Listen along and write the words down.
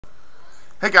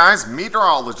Hey guys,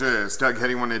 meteorologist Doug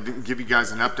Heddy wanted to give you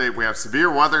guys an update. We have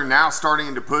severe weather now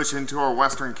starting to push into our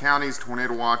western counties.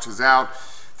 Tornado watch is out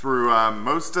through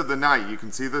most of the night. You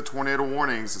can see the tornado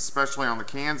warnings, especially on the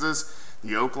Kansas,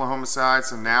 the Oklahoma side.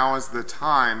 So now is the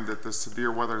time that the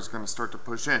severe weather is going to start to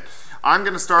push in. I'm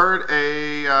going to start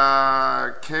a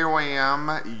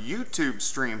KOAM YouTube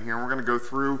stream here. We're going to go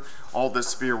through all this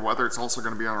severe weather. It's also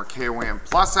going to be on our KOAM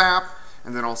Plus app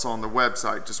and then also on the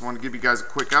website. Just want to give you guys a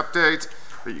quick update.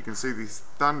 But you can see these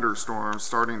thunderstorms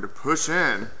starting to push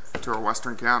in to our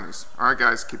western counties. All right,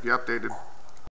 guys, keep you updated.